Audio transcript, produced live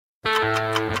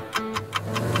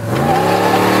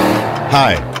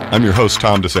Hi, I'm your host,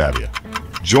 Tom DeSavia.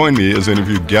 Join me as I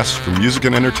interview guests from music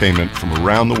and entertainment from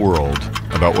around the world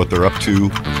about what they're up to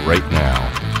right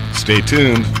now. Stay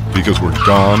tuned, because we're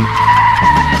gone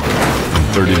in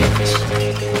 30 minutes.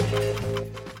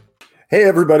 Hey,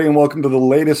 everybody, and welcome to the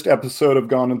latest episode of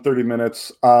Gone in 30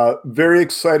 Minutes. Very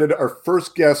excited, our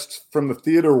first guest from the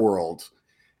theater world.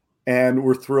 And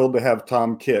we're thrilled to have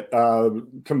Tom Kitt,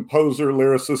 composer,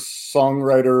 lyricist,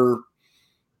 songwriter,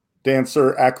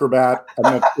 dancer, acrobat,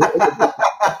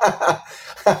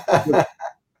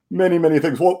 many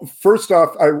things. Well, first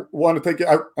off, I want to thank you.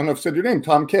 I don't know if I said your name,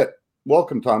 Tom Kitt.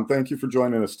 Welcome, Tom. Thank you for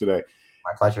joining us today.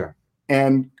 My pleasure.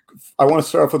 And I want to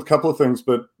start off with a couple of things,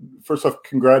 but first off,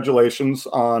 congratulations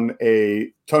on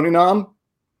a Tony nom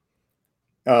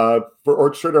for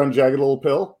Orchestra on Jagged Little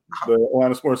Pill, the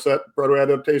Alanis Morissette Broadway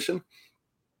adaptation,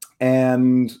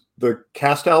 and the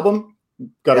cast album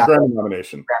got a Grammy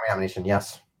nomination. Grammy nomination,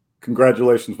 yes.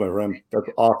 Congratulations, my friend. That's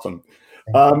awesome.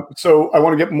 So I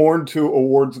want to get more into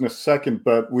awards in a second,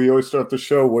 but we always start the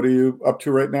show. What are you up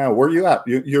to right now? Where are you at?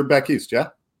 You're back east, yeah?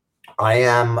 I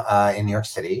am in New York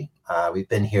City. We've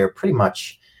been here pretty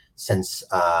much since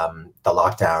the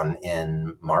lockdown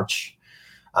in March.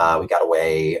 We got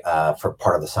away for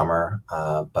part of the summer,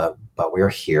 but we're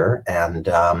here, and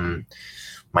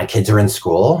my kids are in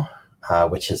school,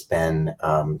 which has been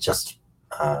just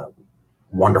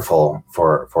wonderful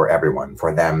for everyone,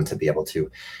 for them to be able to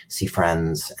see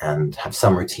friends and have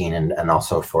some routine, and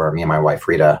also for me and my wife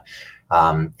Rita.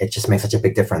 It just makes such a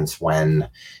big difference when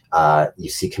you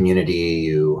see community,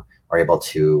 you are able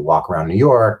to walk around New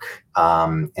York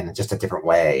in just a different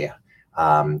way,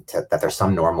 that there's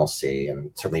some normalcy,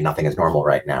 and certainly nothing is normal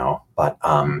right now. But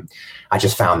I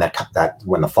just found that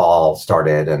when the fall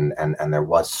started and there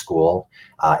was school,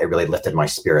 it really lifted my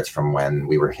spirits from when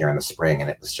we were here in the spring, and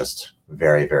it was just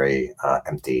very, very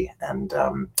empty and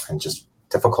just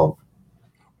difficult.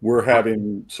 We're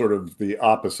having sort of the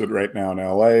opposite right now in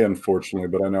LA, unfortunately,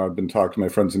 but I know I've been talking to my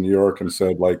friends in New York and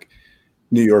said, like,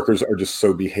 New Yorkers are just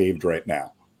so behaved right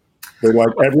now. They're like,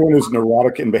 everyone is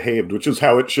neurotic and behaved, which is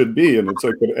how it should be. And it's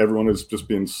like, but everyone is just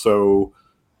being so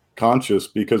conscious,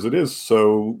 because it is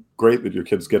so great that your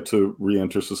kids get to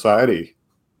re-enter society.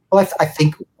 Well, I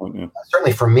think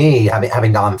certainly for me,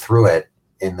 having gone through it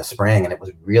in the spring, and it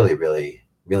was really, really,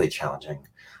 really challenging.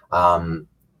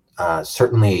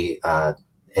 Certainly,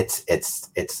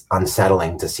 it's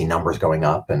unsettling to see numbers going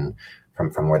up and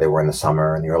from where they were in the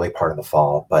summer and the early part of the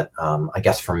fall. But I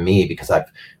guess for me, because I've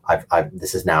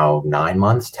this is now 9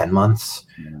 months, 10 months,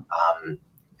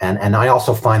 and I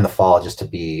also find the fall just to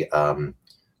be an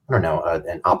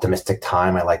optimistic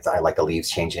time. I like the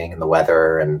leaves changing and the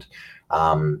weather, and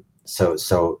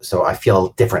so I feel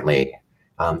differently.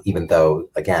 Even though,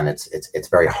 again, it's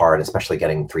very hard, especially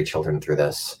getting 3 children through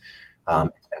this.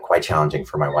 It's been quite challenging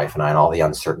for my wife and I, and all the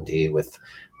uncertainty with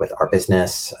our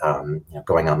business,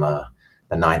 going on the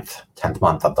 9th, 10th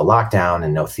month of the lockdown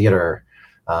and no theater.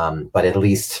 But at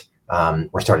least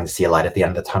we're starting to see a light at the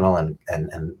end of the tunnel,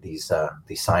 and these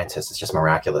scientists, it's just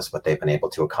miraculous what they've been able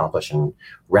to accomplish in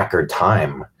record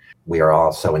time. We are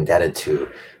all so indebted to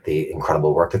the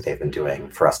incredible work that they've been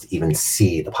doing for us to even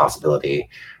see the possibility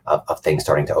of things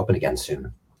starting to open again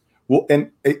soon. Well, and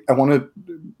I want to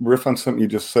riff on something you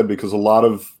just said, because a lot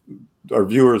of our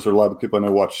viewers, or a lot of the people I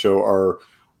know watch the show,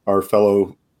 are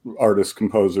fellow artists,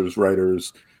 composers,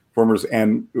 writers, performers.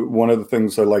 And one of the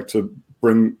things I like to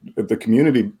bring the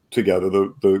community together,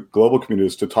 the global community,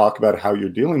 is to talk about how you're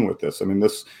dealing with this. I mean,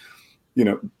 this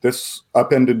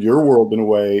upended your world in a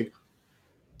way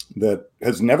that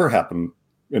has never happened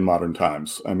in modern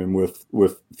times. I mean, with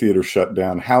theater shut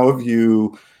down, how have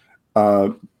you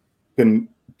been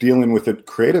dealing with it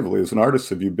creatively as an artist?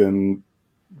 Have you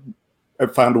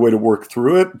found a way to work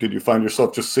through it? Did you find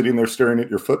yourself just sitting there staring at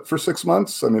your foot for 6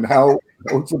 months? I mean,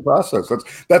 what's the process?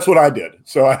 That's what I did.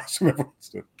 So I assume everyone's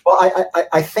did. Well,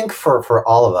 I think for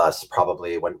all of us,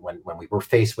 probably when we were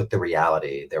faced with the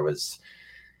reality, there was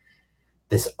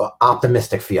this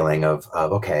optimistic feeling of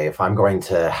okay, if I'm going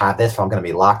to have this, if I'm going to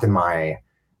be locked in my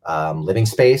living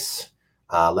space,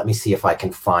 let me see if I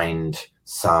can find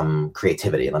some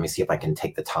creativity. Let me see if I can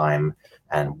take the time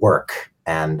and work.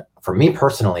 And for me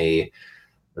personally,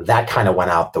 that kind of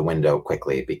went out the window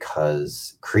quickly,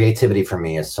 because creativity for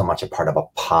me is so much a part of a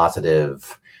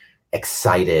positive,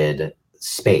 excited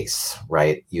space,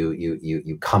 right?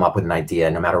 You come up with an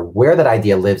idea, no matter where that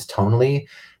idea lives tonally,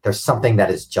 there's something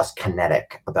that is just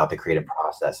kinetic about the creative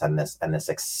process and this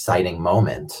exciting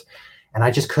moment. And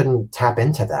I just couldn't tap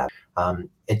into that.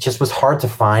 It just was hard to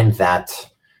find that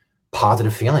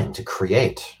positive feeling to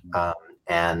create.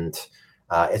 And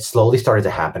It slowly started to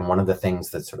happen. One of the things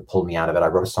that sort of pulled me out of it, I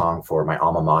wrote a song for my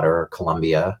alma mater,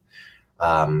 Columbia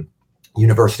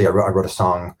University. I wrote a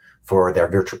song for their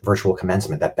virtual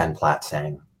commencement that Ben Platt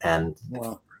sang. And Wow.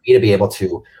 for me to be able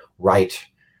to write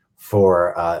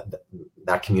for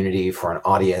that community, for an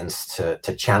audience,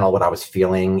 to channel what I was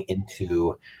feeling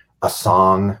into a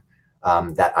song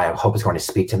that I hope is going to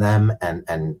speak to them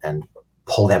and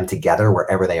pull them together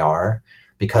wherever they are.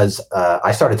 Because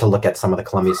I started to look at some of the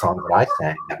Columbia songs that I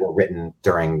sang that were written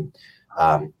during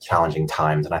challenging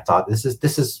times, and I thought, this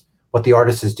is what the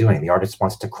artist is doing. The artist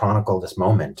wants to chronicle this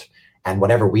moment, and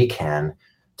whatever we can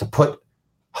to put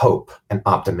hope and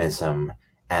optimism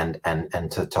and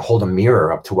to hold a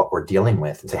mirror up to what we're dealing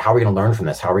with and say, how are we going to learn from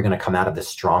this? How are we going to come out of this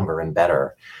stronger and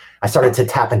better? I started to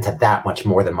tap into that much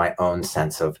more than my own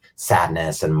sense of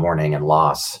sadness and mourning and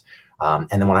loss. And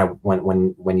then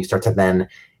when you start to then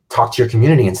talk to your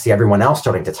community and see everyone else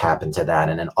starting to tap into that,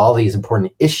 and then all these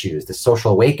important issues, the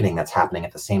social awakening that's happening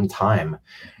at the same time,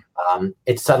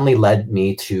 it suddenly led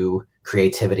me to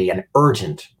creativity and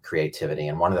urgent creativity.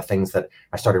 And one of the things that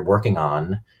I started working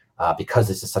on, because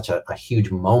this is such a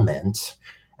huge moment,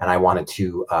 and I wanted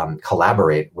to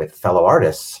collaborate with fellow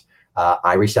artists,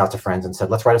 I reached out to friends and said,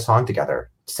 let's write a song together.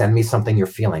 Send me something you're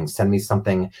feeling. Send me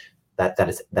something that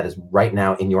is right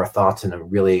now in your thoughts in a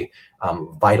really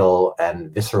vital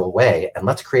and visceral way, and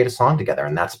let's create a song together.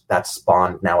 And that's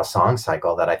spawned now a song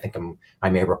cycle that I think I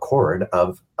may record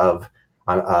of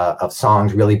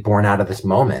songs really born out of this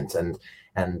moment. And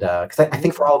because I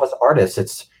think for all of us artists,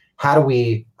 it's how do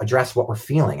we address what we're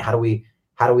feeling? How do we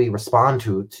respond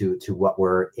to what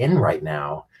we're in right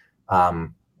now?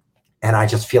 And I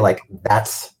just feel like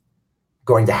that's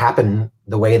going to happen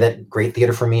the way that great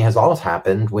theater for me has always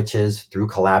happened, which is through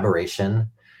collaboration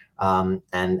and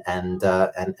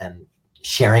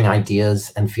sharing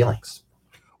ideas and feelings.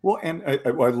 Well, and I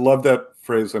love that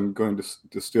phrase. I'm going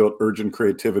to steal it, urgent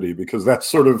creativity, because that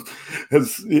sort of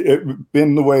has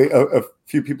been the way a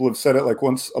few people have said it. Like,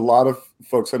 once a lot of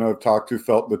folks I know I've talked to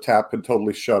felt the tap had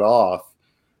totally shut off.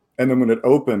 And then when it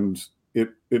opened, it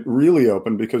really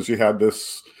opened, because you had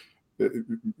this,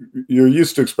 you're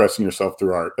used to expressing yourself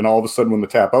through art. And all of a sudden when the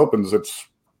tap opens, it's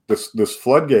this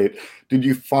floodgate. Did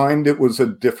you find it was a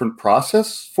different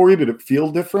process for you? Did it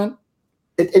feel different?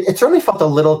 It certainly felt a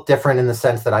little different in the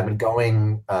sense that I've been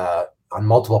going on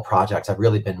multiple projects. I've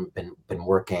really been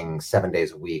working 7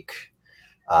 days a week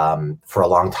for a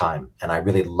long time, and I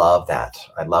really love that.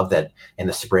 I love that. In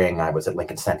the spring, I was at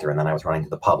Lincoln Center, and then I was running to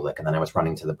the Public, and then I was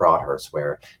running to the Broadhurst,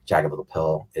 where Jagged Little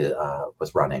Pill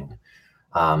was running,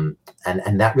 and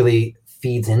that really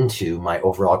feeds into my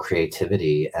overall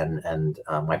creativity and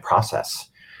my process.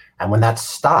 And when that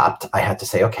stopped, I had to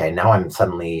say, okay, now I'm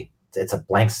suddenly, it's a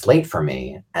blank slate for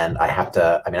me, and I have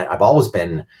to. I mean, I've always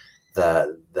been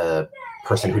the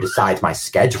person who decides my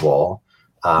schedule,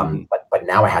 but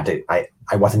now I had to.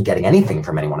 I wasn't getting anything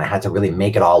from anyone. I had to really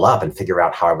make it all up and figure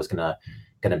out how I was gonna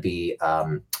be,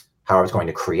 how I was going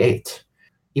to create.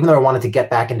 Even though I wanted to get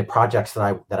back into projects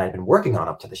that I'd been working on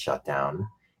up to the shutdown,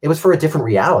 it was for a different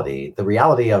reality. The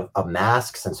reality of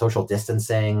masks and social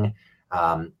distancing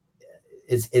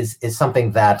is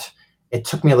something that it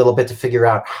took me a little bit to figure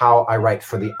out how I write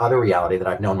for the other reality that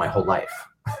I've known my whole life,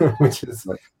 which is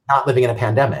not living in a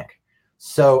pandemic.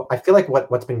 So I feel like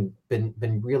what's been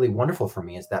really wonderful for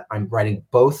me is that I'm writing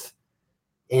both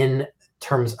in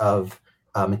terms of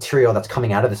material that's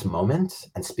coming out of this moment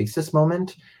and speaks to this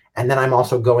moment, and then I'm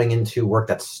also going into work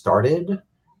that started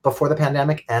before the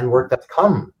pandemic and work that's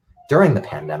come during the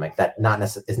pandemic that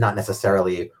is not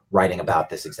necessarily writing about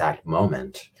this exact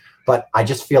moment. But I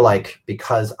just feel like,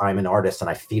 because I'm an artist and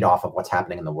I feed off of what's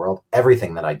happening in the world,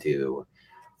 everything that I do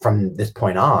from this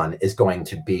point on is going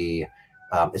to be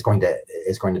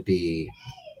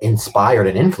inspired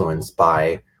and influenced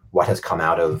by what has come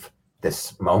out of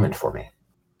this moment for me.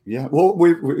 Yeah, well,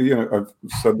 we I've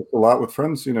said a lot with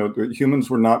friends. Humans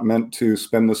were not meant to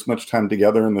spend this much time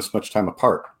together and this much time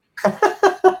apart.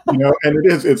 And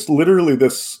it's literally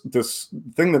this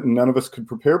thing that none of us could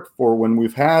prepare for. When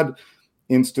we've had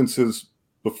instances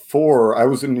before, I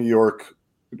was in New York.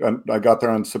 I got there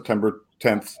on September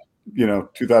 10th,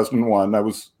 2001. I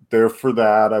was there for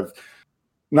that.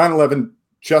 9/11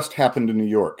 just happened in New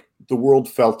York. The world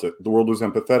felt it. The world was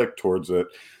empathetic towards it.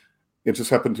 It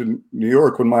just happened to New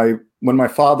York when my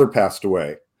father passed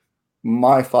away.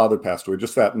 My father passed away.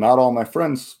 Just that. Not all my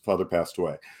friends' father passed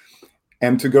away.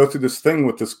 And to go through this thing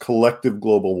with this collective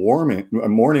global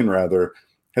mourning rather,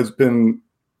 has been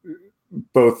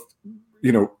both,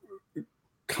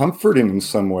 comforting in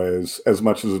some ways as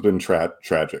much as it's been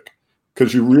tragic,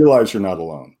 because you realize you're not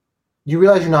alone. You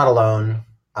realize you're not alone.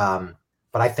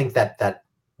 But I think that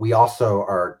we also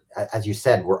are, as you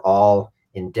said, we're all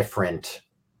in different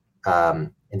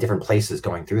places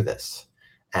going through this.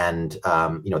 And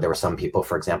there were some people,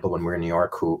 for example, when we were in New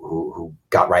York, who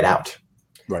got right out.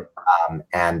 Right.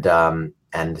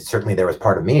 And certainly there was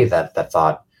part of me that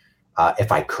thought,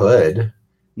 if I could,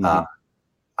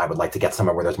 I would like to get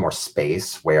somewhere where there's more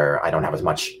space, where I don't have as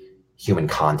much human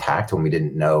contact, when we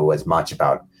didn't know as much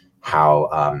about how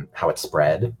it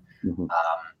spread.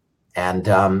 And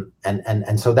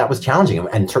so that was challenging.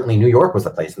 And certainly New York was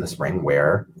the place in the spring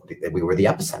where we were the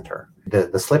epicenter.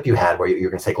 The slip you had where you're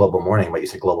going to say global warming, but you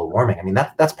said global warming. I mean,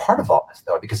 that's part of all this,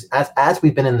 though, because as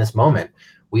we've been in this moment,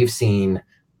 we've seen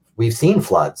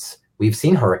floods, we've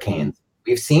seen hurricanes,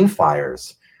 we've seen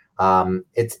fires.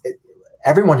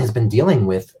 Everyone has been dealing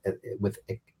with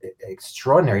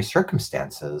extraordinary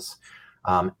circumstances.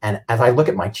 And as I look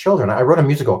at my children, I wrote a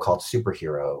musical called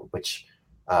Superhero, which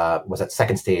was at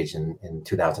Second Stage in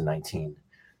 2019.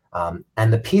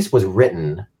 And the piece was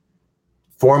written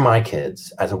for my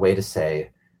kids as a way to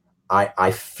say,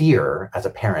 I fear, as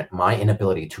a parent, my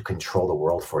inability to control the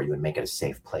world for you and make it a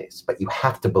safe place. But you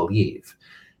have to believe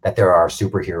that there are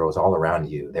superheroes all around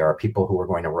you. There are people who are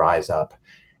going to rise up,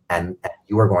 and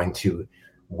you are going to,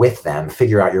 with them,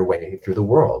 figure out your way through the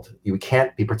world. You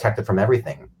can't be protected from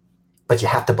everything, but you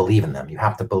have to believe in them. You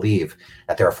have to believe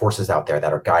that there are forces out there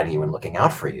that are guiding you and looking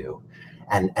out for you.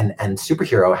 And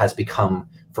Superhero has become,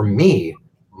 for me,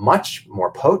 much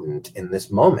more potent in this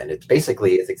moment. It's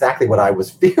exactly what I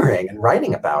was fearing and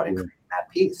writing about in creating that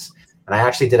piece. And I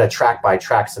actually did a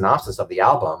track-by-track synopsis of the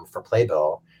album for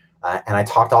Playbill, and I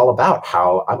talked all about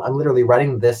how I'm literally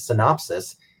writing this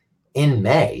synopsis in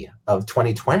May of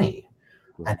 2020,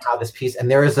 and how this piece, and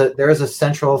there is a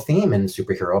central theme in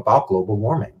Superhero about global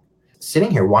warming.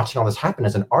 Sitting here watching all this happen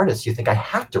as an artist, you think, I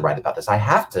have to write about this. I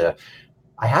have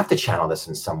to channel this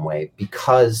in some way,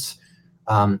 because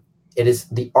it is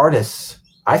the artist's,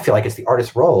 I feel like it's the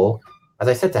artist's role, as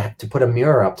I said, to put a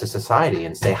mirror up to society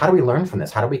and say, how do we learn from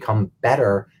this? How do we become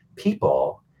better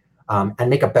people, and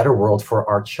make a better world for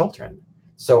our children?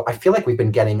 So I feel like we've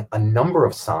been getting a number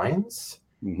of signs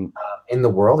in the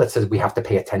world that says we have to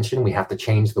pay attention. We have to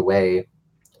change the way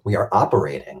we are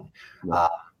operating.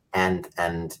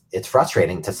 And it's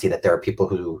frustrating to see that there are people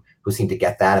who seem to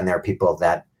get that, and there are people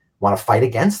that want to fight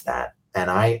against that. And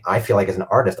I feel like, as an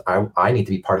artist, I need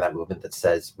to be part of that movement that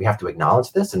says we have to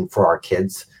acknowledge this, and for our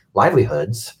kids'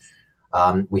 livelihoods,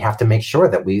 we have to make sure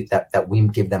that we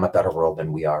give them a better world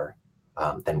than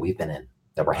we've been in,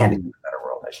 that we're handing them a better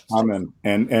world, I should say. Amen.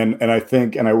 And I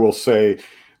think, and I will say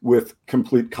with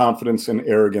complete confidence and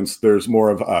arrogance, there's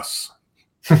more of us.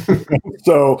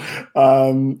 So,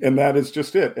 and that is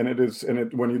just it.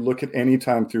 And when you look at any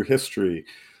time through history,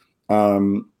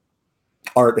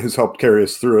 art has helped carry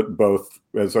us through it, both,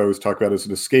 as I always talk about, as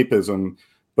an escapism,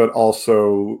 but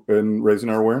also in raising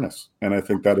our awareness. And I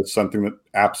think that is something that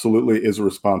absolutely is a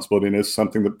responsibility, and is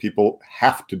something that people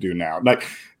have to do now.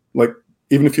 Like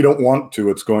even if you don't want to,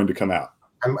 it's going to come out.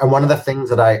 And one of the things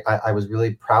that I was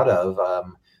really proud of,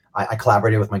 I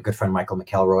collaborated with my good friend Michael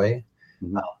McElroy,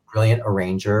 brilliant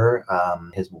arranger.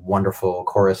 His wonderful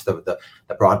chorus, the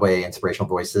Broadway Inspirational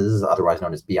Voices, otherwise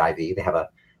known as BIV. They have a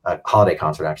holiday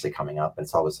concert actually coming up, and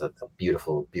it's always a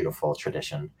beautiful, beautiful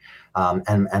tradition.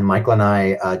 And Michael and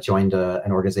I joined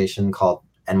an organization called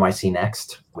NYC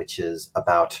Next, which is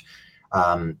about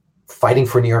fighting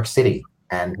for New York City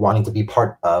and wanting to be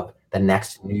part of the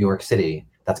next New York City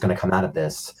that's going to come out of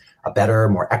this, a better,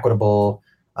 more equitable,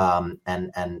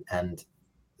 and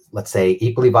let's say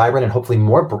equally vibrant, and hopefully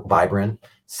more vibrant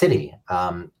city.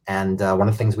 And one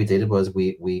of the things we did was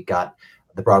we got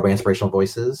the Broadway Inspirational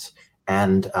Voices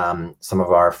and some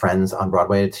of our friends on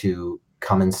Broadway to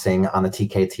come and sing on the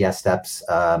TKTS steps.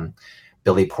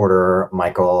 Billy Porter,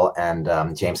 Michael, and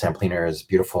James Sampliner's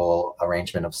beautiful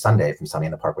arrangement of Sunday from Sunday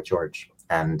in the Park with George.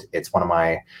 And it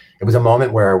was a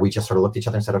moment where we just sort of looked at each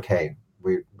other and said, okay,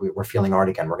 we're feeling art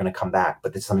again. We're going to come back,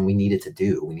 but it's something we needed to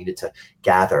do. We needed to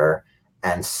gather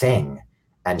and sing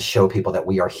and show people that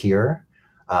we are here,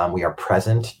 we are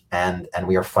present, and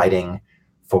we are fighting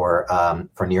for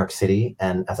New York City,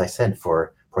 and, as I said,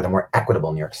 for the more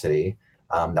equitable New York City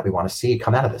that we want to see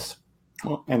come out of this.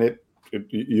 Well, and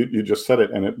you just said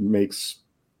it, and it makes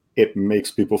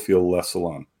people feel less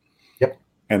alone. Yep.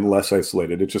 And less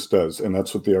isolated. It just does, and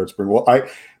that's what the arts bring. Well,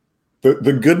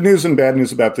 the good news and bad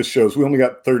news about this show is we only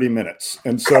got 30 minutes,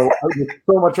 and so there's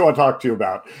so much I want to talk to you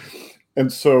about.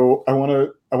 And so I want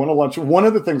to launch one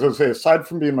of the things I would say, aside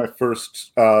from being my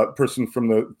first person from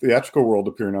the theatrical world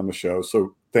appearing on the show.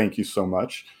 So thank you so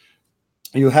much.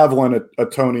 You have won a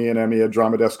Tony, an Emmy, a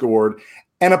Drama Desk Award,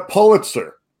 and a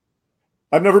Pulitzer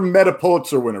I've never met a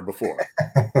Pulitzer winner before.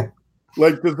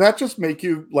 Like, does that just make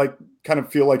you like kind of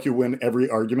feel like you win every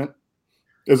argument?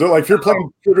 Is it like if you're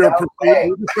playing Trivial Pursuit,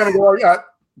 you're just kind of go, yeah,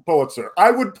 Pulitzer?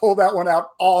 I would pull that one out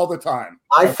all the time.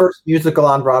 My first musical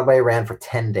on Broadway ran for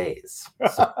 10 days.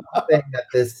 So one thing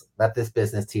that this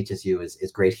business teaches you is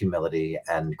great humility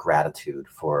and gratitude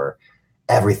for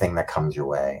everything that comes your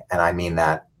way. And I mean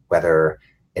that whether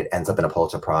it ends up in a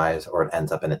Pulitzer Prize or it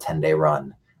ends up in a 10-day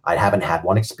run. I haven't had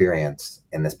one experience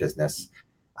in this business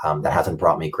that hasn't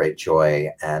brought me great joy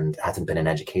and hasn't been an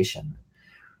education.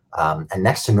 And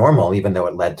Next to Normal, even though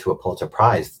it led to a Pulitzer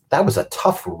Prize, that was a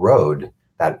tough road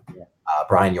that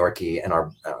Brian Yorkie and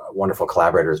our wonderful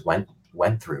collaborators went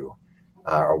through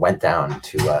or went down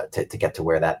to get to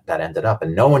where that ended up.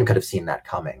 And no one could have seen that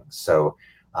coming. So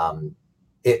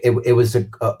it was a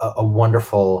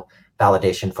wonderful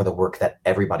validation for the work that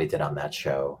everybody did on that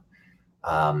show.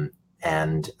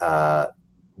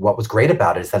 What was great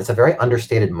about it is that it's a very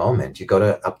understated moment. You go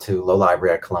up to Low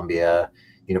Library at Columbia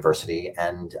University,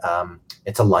 and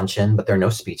it's a luncheon, but there are no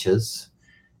speeches.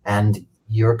 And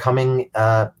you're coming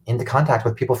into contact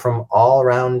with people from all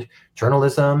around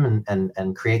journalism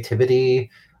and creativity,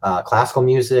 classical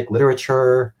music,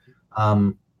 literature.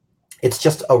 It's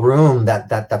just a room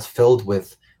that's filled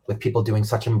with people doing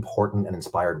such important and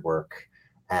inspired work.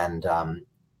 And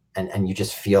you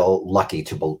just feel lucky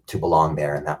to belong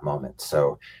there in that moment.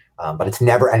 So, but it's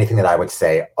never anything that I would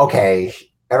say, okay,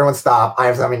 everyone stop, I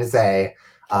have something to say.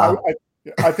 I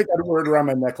think I'd wear it around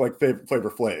my neck like Flavor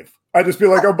Flav. I'd just be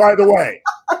like, oh, by the way,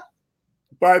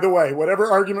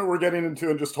 whatever argument we're getting into,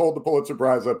 and just hold the Pulitzer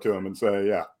Prize up to him and say,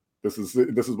 yeah, this is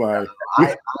my.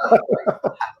 I have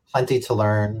plenty to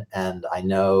learn, and I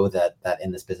know that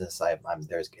in this business,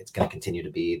 it's going to continue to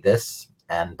be this.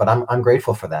 But I'm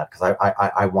grateful for that because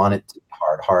I want it to be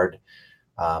hard.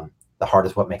 The hard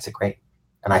is what makes it great.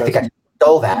 And I think I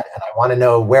stole that, and I want to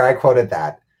know where I quoted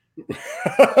that.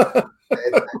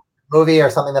 It's a movie or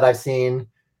something that I've seen.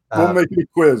 We'll make it a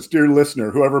quiz, dear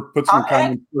listener. Whoever puts in the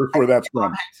comments where that's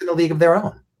from. In a league of their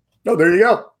own. Oh, there you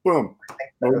go. Boom.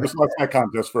 Well, this was my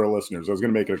contest for our listeners. I was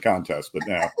going to make it a contest, but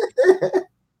now.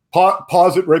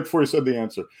 Pause it right before you said the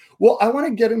answer. Well, I want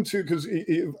to get into, because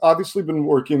you've obviously been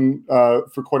working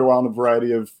for quite a while in a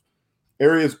variety of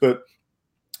areas, but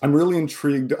I'm really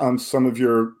intrigued on some of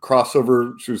your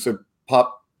crossover, should we say,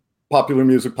 popular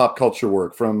music, pop culture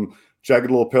work. From Jagged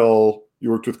Little Pill, you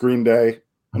worked with Green Day,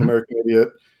 An American Idiot,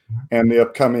 and the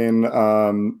upcoming,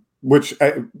 which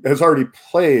has already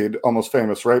played Almost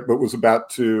Famous, right? But was about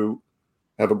to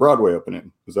have a Broadway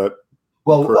opening. Is that?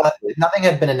 Well, nothing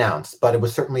had been announced, but it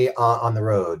was certainly on the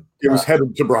road. It was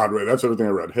headed to Broadway. That's everything I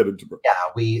read. Headed to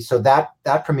Broadway. Yeah, so that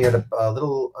premiered a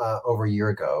little over a year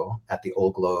ago at the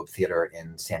Old Globe Theater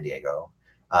in San Diego.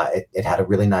 It had a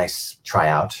really nice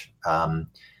tryout,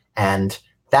 and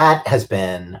that has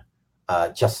been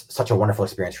just such a wonderful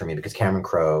experience for me because Cameron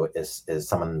Crowe is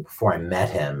someone, before I met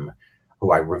him,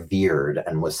 who I revered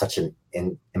and was such an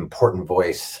important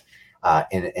voice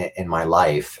in my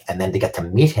life. And then to get to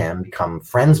meet him, become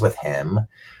friends with him,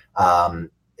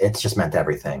 it's just meant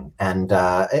everything. And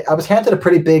I was handed a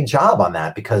pretty big job on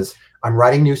that because I'm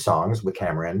writing new songs with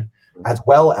Cameron, as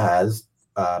well as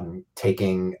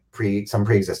taking some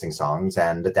pre-existing songs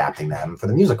and adapting them for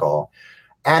the musical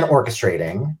and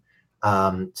orchestrating.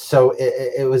 So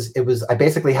it was I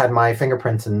basically had my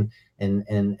fingerprints in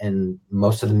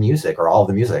most of the music, or all of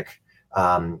the music,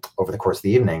 over the course of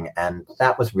the evening, and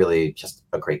that was really just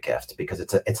a great gift because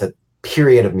it's a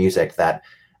period of music that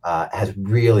has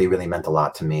really meant a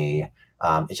lot to me.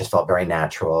 It just felt very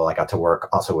natural. I got to work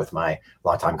also with my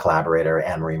longtime collaborator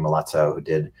Anne-Marie Milazzo, who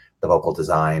did the vocal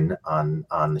design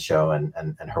on the show, and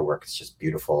her work is just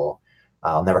beautiful.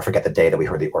 I'll never forget the day that we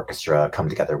heard the orchestra come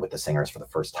together with the singers for the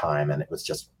first time, and it was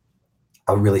just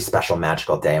a really special,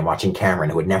 magical day. And watching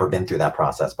Cameron, who had never been through that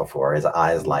process before, his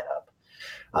eyes light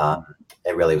up.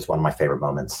 It really was one of my favorite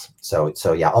moments. So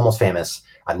yeah, Almost Famous.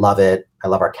 I love it. I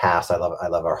love our cast. I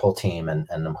love our whole team, and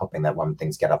I'm hoping that when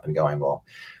things get up and going,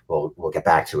 we'll get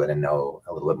back to it and know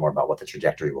a little bit more about what the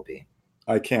trajectory will be.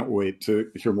 I can't wait to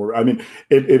hear more. I mean,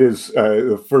 it is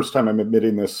the first time I'm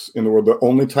admitting this in the world. The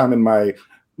only time in my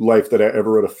life that I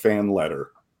ever wrote a fan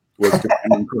letter was to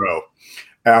Cameron Crowe.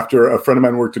 After a friend of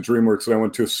mine worked at DreamWorks, and I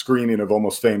went to a screening of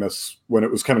Almost Famous when it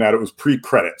was coming out. It was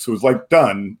pre-credits. So it was like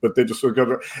done, but they just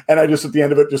and I just at the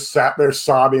end of it just sat there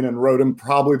sobbing and wrote him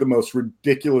probably the most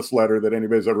ridiculous letter that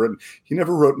anybody's ever written. He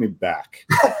never wrote me back.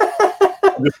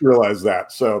 I just realized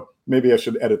that. So maybe I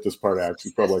should edit this part out.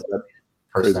 He's probably like that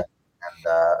person, and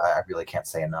I really can't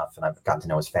say enough. And I've gotten to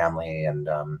know his family, and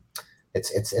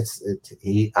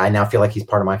I now feel like he's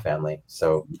part of my family.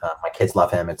 So my kids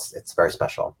love him. It's very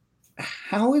special.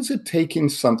 How is it taking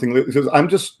something, because I'm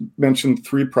just mentioned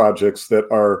three projects that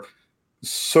are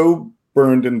so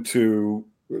burned into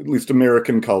at least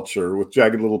American culture with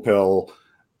Jagged Little Pill,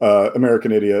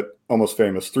 American Idiot, Almost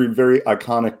Famous, three very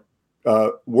iconic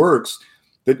works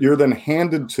that you're then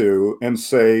handed to and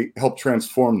say, help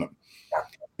transform them.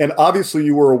 And obviously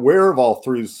you were aware of of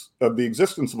the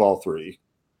existence of all three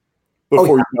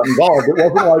before you got involved. It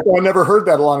wasn't like, oh, I never heard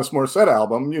that Alanis Morissette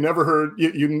album. You never heard,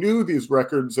 you knew these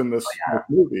records in this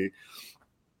movie.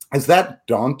 Is that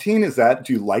daunting? Do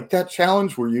you like that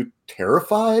challenge? Were you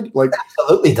terrified? Like,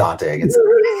 absolutely daunting. It's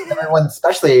everyone,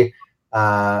 especially,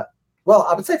 well,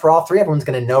 I would say for all three, everyone's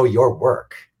going to know your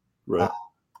work. Right.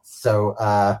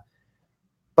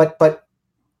 But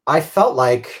I felt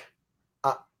like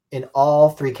in all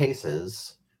three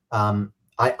cases,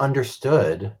 I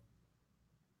understood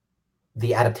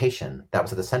the adaptation that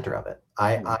was at the center of it.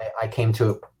 I came to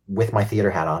it with my theater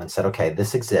hat on and said, okay,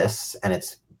 this exists and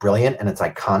it's brilliant and it's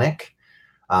iconic,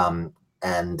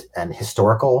 and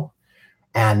historical.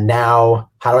 And now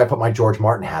how do I put my George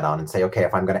Martin hat on and say, okay,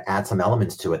 if I'm going to add some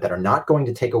elements to it that are not going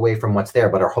to take away from what's there,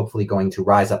 but are hopefully going to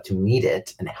rise up to meet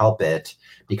it and help it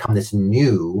become this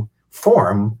new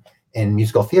form in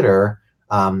musical theater,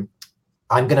 I'm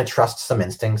going to trust some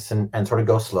instincts and sort of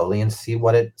go slowly and see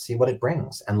what it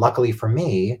brings. And luckily for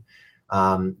me,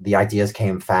 the ideas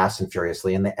came fast and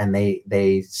furiously, and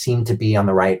they seem to be on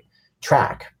the right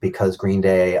track, because Green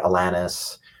Day,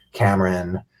 Alanis,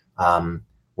 Cameron,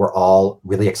 were all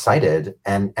really excited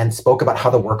and spoke about how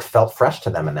the work felt fresh to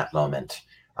them in that moment.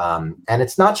 And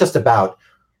it's not just about,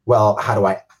 well,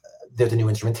 there's a new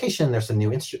instrumentation, there's some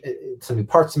new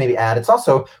parts to maybe add. It's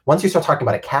also, once you start talking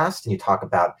about a cast and you talk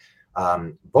about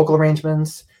vocal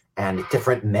arrangements and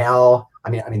different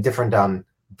different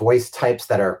voice types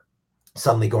that are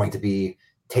suddenly going to be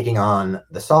taking on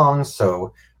the songs.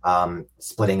 So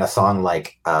splitting a song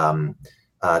like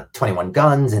 21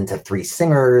 Guns into three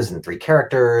singers and three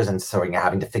characters, and so you're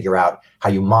having to figure out how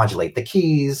you modulate the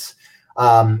keys.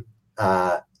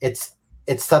 It's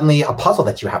suddenly a puzzle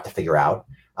that you have to figure out.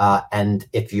 And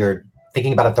if you're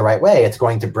thinking about it the right way, it's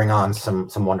going to bring on some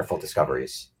wonderful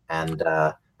discoveries. And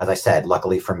as I said,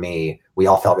 luckily for me, we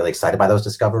all felt really excited by those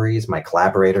discoveries, my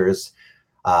collaborators.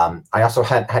 I also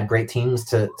had great teams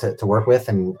to work with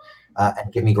and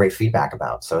give me great feedback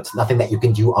about. So it's nothing that you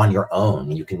can do on your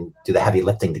own. You can do the heavy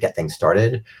lifting to get things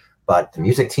started, but the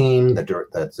music team,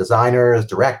 the designers,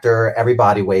 director,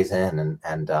 everybody weighs in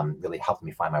and really helped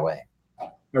me find my way.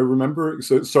 I remember,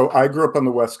 so I grew up on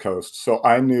the West Coast, so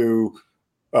I knew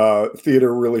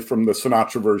theater really from the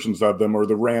Sinatra versions of them, or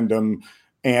the random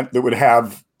aunt that would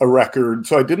have a record.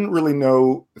 So I didn't really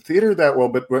know theater that well,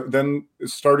 but then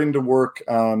starting to work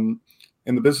in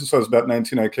the business I was about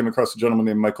 19, I came across a gentleman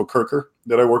named Michael Kirker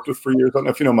that I worked with for years. I don't know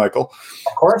if you know Michael.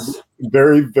 Of course.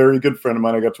 Very, very good friend of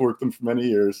mine. I got to work with him for many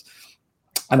years.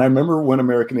 And I remember when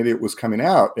American Idiot was coming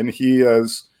out, and he,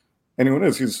 as anyone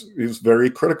is, he's very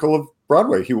critical of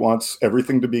Broadway. He wants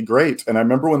everything to be great. And I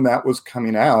remember when that was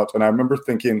coming out, and I remember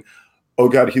thinking, oh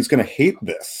God, he's going to hate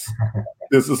this.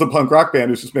 This is a punk rock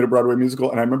band who's just made a Broadway musical.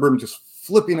 And I remember him just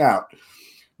flipping out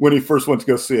when he first went to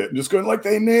go see it, and just going like,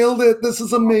 they nailed it. This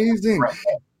is amazing.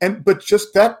 Right. But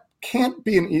just that can't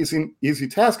be an easy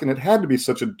task. And it had to be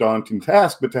such a daunting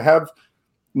task, but to have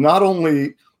not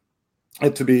only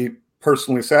it to be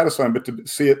personally satisfying, but to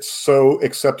see it so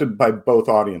accepted by both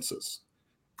audiences,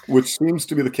 which seems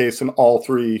to be the case in all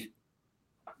three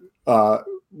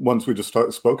ones we just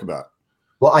spoke about.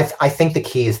 Well, I think the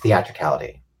key is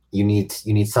theatricality. You need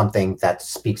something that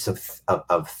speaks of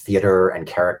theater and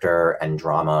character and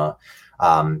drama,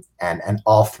 and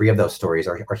all three of those stories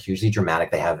are hugely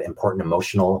dramatic. They have important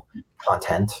emotional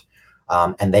content,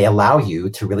 and they allow you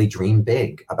to really dream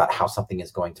big about how something is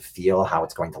going to feel, how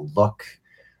it's going to look,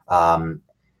 and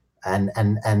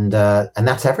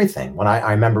that's everything. When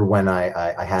I remember when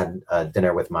I had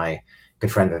dinner with my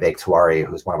good friend Vivek Tiwari,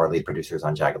 who's one of our lead producers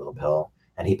on Jagged Little Pill,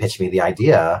 and he pitched me the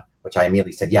idea, which I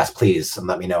immediately said, yes, please, and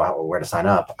let me know where to sign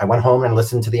up. I went home and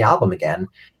listened to the album again,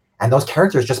 and those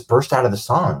characters just burst out of the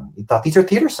song. You thought, these are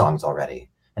theater songs already.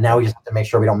 And now we just have to make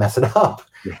sure we don't mess it up.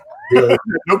 Really?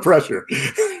 No pressure.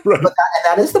 Right. But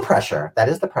that is the pressure. That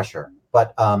is the pressure.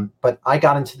 But I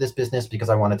got into this business because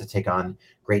I wanted to take on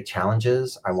great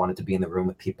challenges. I wanted to be in the room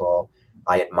with people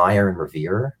I admire and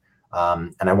revere.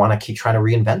 And I want to keep trying to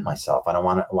reinvent myself. I don't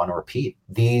want to repeat.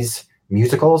 These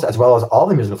musicals, as well as all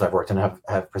the musicals I've worked in,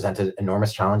 have presented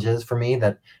enormous challenges for me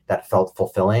that felt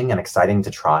fulfilling and exciting to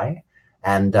try.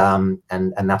 And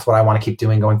that's what I want to keep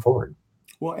doing going forward.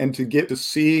 Well, and to get to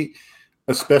see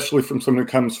especially from someone who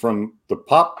comes from the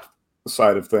pop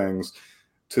side of things,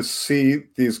 to see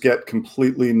these get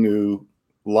completely new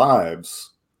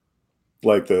lives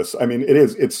like this. I mean,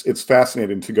 it's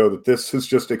fascinating to go that this has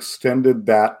just extended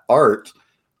that art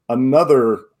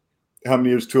another how many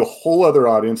years to a whole other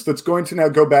audience that's going to now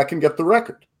go back and get the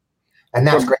record. And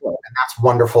that's great. And that's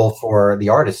wonderful for the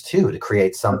artist too, to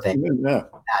create something that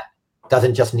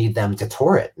doesn't just need them to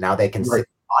tour it. Now they can sit in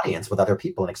the audience with other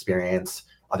people and experience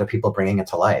other people bringing it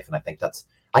to life. And I think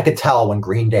I could tell when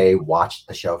Green Day watched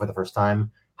the show for the first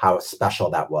time how special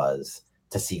that was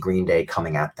to see Green Day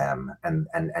coming at them and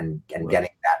getting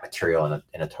that material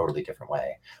in a totally different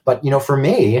way. But for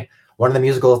me, one of the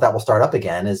musicals that will start up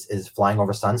again is Flying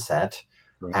Over Sunset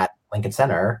at Lincoln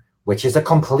Center, which is a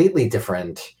completely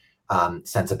different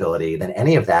sensibility than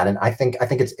any of that. And I think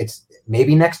it's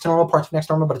maybe next to normal, parts of next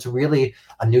to normal, but it's really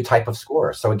a new type of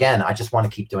score. So again, I just want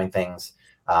to keep doing things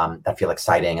that feel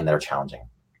exciting and that are challenging.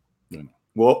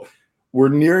 Well, we're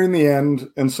nearing the end,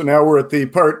 and so now we're at the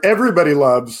part everybody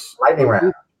loves. Lightning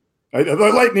round.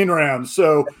 The lightning round.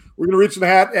 So we're going to reach in the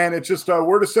hat, and it's just a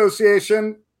word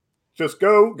association. Just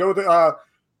go.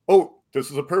 This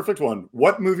is a perfect one.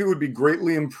 What movie would be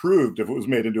greatly improved if it was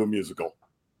made into a musical?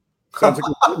 Sounds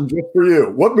like it's just for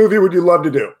you. What movie would you love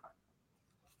to do?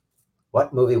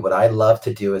 What movie would I love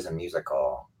to do as a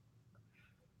musical?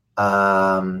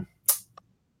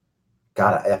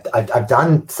 God, I've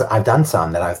done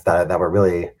some that were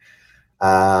really.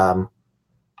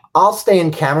 I'll stay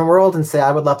in Cameron World and say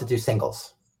I would love to do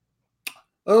Singles.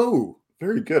 Oh,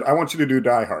 very good. I want you to do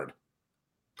Die Hard.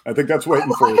 I think that's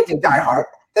waiting for you. I can do Die Hard.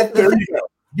 There you go.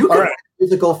 You can do a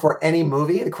musical for any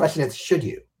movie. The question is, should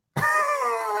you?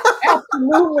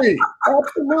 Absolutely.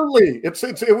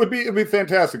 It'd be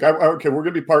fantastic. Okay, we're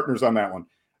gonna be partners on that one.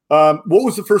 What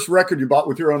was the first record you bought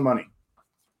with your own money?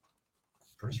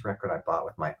 First record I bought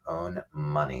with my own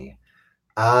money.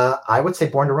 I would say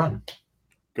Born to Run.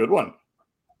 Good one.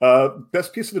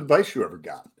 Best piece of advice you ever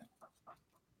got?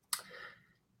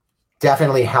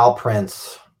 Definitely Hal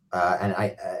Prince. And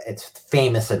it's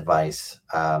famous advice,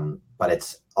 but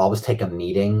it's always take a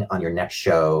meeting on your next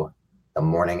show the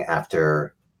morning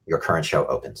after your current show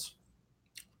opens.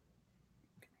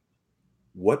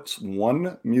 What's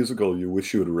one musical you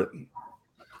wish you had written?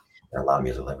 There are a lot of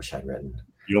musicals I wish I'd written.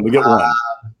 You only get one.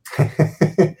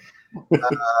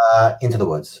 Into the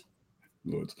Woods.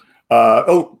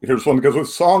 Here's one that goes with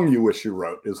song you wish you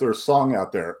wrote. Is there a song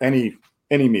out there? Any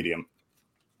medium?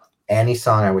 Any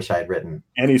song I wish I had written.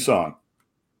 Any song.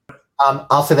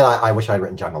 I'll say that I wish I had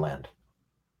written Jungle Land.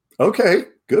 Okay,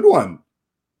 good one.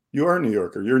 You are a New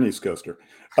Yorker. You're an East Coaster.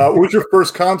 What was your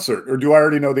first concert, or do I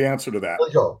already know the answer to that?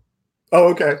 Billy Joel. Oh,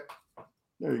 okay.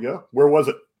 There you go. Where was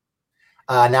it?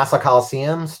 Nassau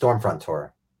Coliseum, Stormfront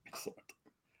Tour. Excellent.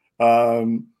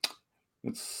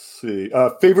 Let's see.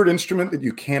 Favorite instrument that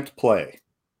you can't play?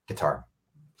 Guitar.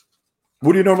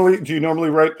 Do you normally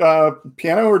write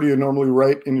piano, or do you normally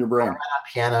write in your brain? I write on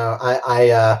piano.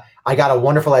 I got a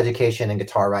wonderful education in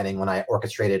guitar writing when I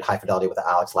orchestrated High Fidelity with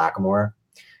Alex Lacamoire.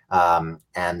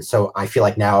 And so I feel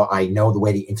like now I know the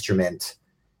way the instrument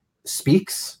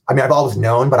speaks. I mean, I've always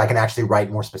known, but I can actually write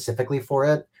more specifically for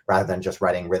it rather than just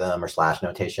writing rhythm or slash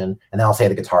notation. And then I'll say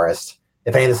to the guitarist,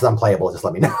 if any of this is unplayable, just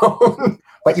let me know.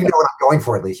 But you know what I'm going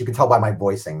for, at least. You can tell by my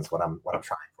voicings what I'm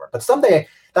trying for. But someday,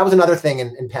 that was another thing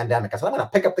in pandemic. I said, I'm going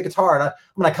to pick up the guitar and I'm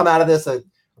going to come out of this a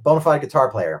bona fide guitar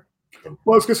player.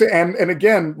 Well, I was going to say, and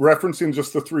again, referencing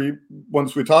just the three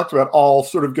ones we talked about, all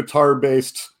sort of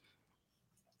guitar-based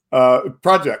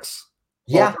projects.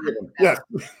 Yeah. Yes.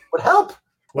 Would help.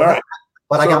 All right.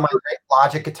 But I got my great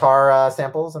Logic guitar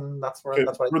samples, and that's what I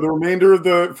do. For the remainder of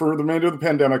the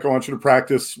pandemic, I want you to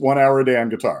practice 1 hour a day on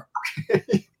guitar.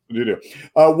 You do.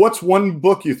 What's one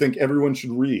book you think everyone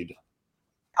should read?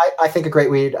 I think a great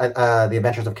read, The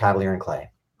Adventures of Cavalier and Clay.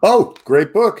 Oh,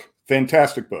 great book.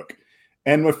 Fantastic book.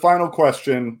 And my final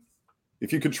question,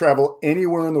 if you could travel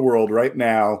anywhere in the world right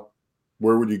now,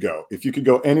 where would you go? If you could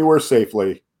go anywhere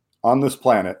safely on this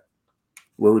planet,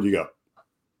 where would you go?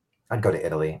 I'd go to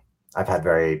Italy. I've had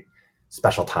very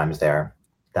special times there.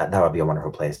 That would be a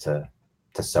wonderful place to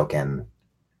soak in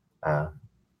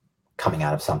coming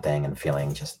out of something and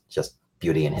feeling just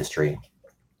beauty and history.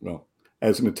 Well,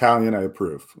 as an Italian, I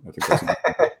approve. I think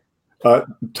that's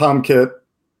Tom Kitt,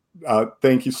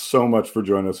 thank you so much for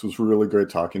joining us. It was really great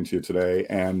talking to you today.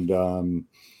 And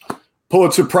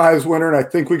Pulitzer Prize winner, and I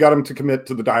think we got him to commit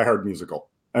to the Die Hard musical.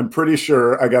 I'm pretty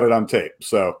sure I got it on tape.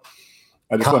 So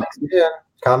I just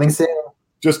coming soon.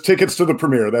 Just tickets to the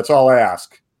premiere. That's all I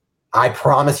ask. I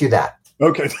promise you that.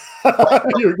 Okay.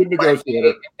 You're a good negotiator.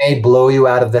 It may blow you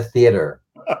out of the theater.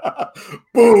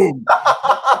 Boom.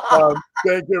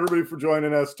 Thank you, everybody, for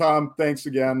joining us. Tom, thanks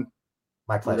again.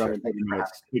 My pleasure. Thank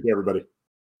you, everybody.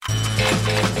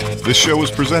 This show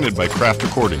was presented by Craft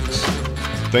Recordings.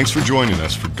 Thanks for joining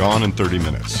us for Gone in 30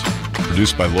 Minutes.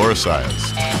 Produced by Laura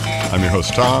Sias. I'm your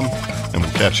host, Tom, and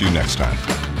we'll catch you next time.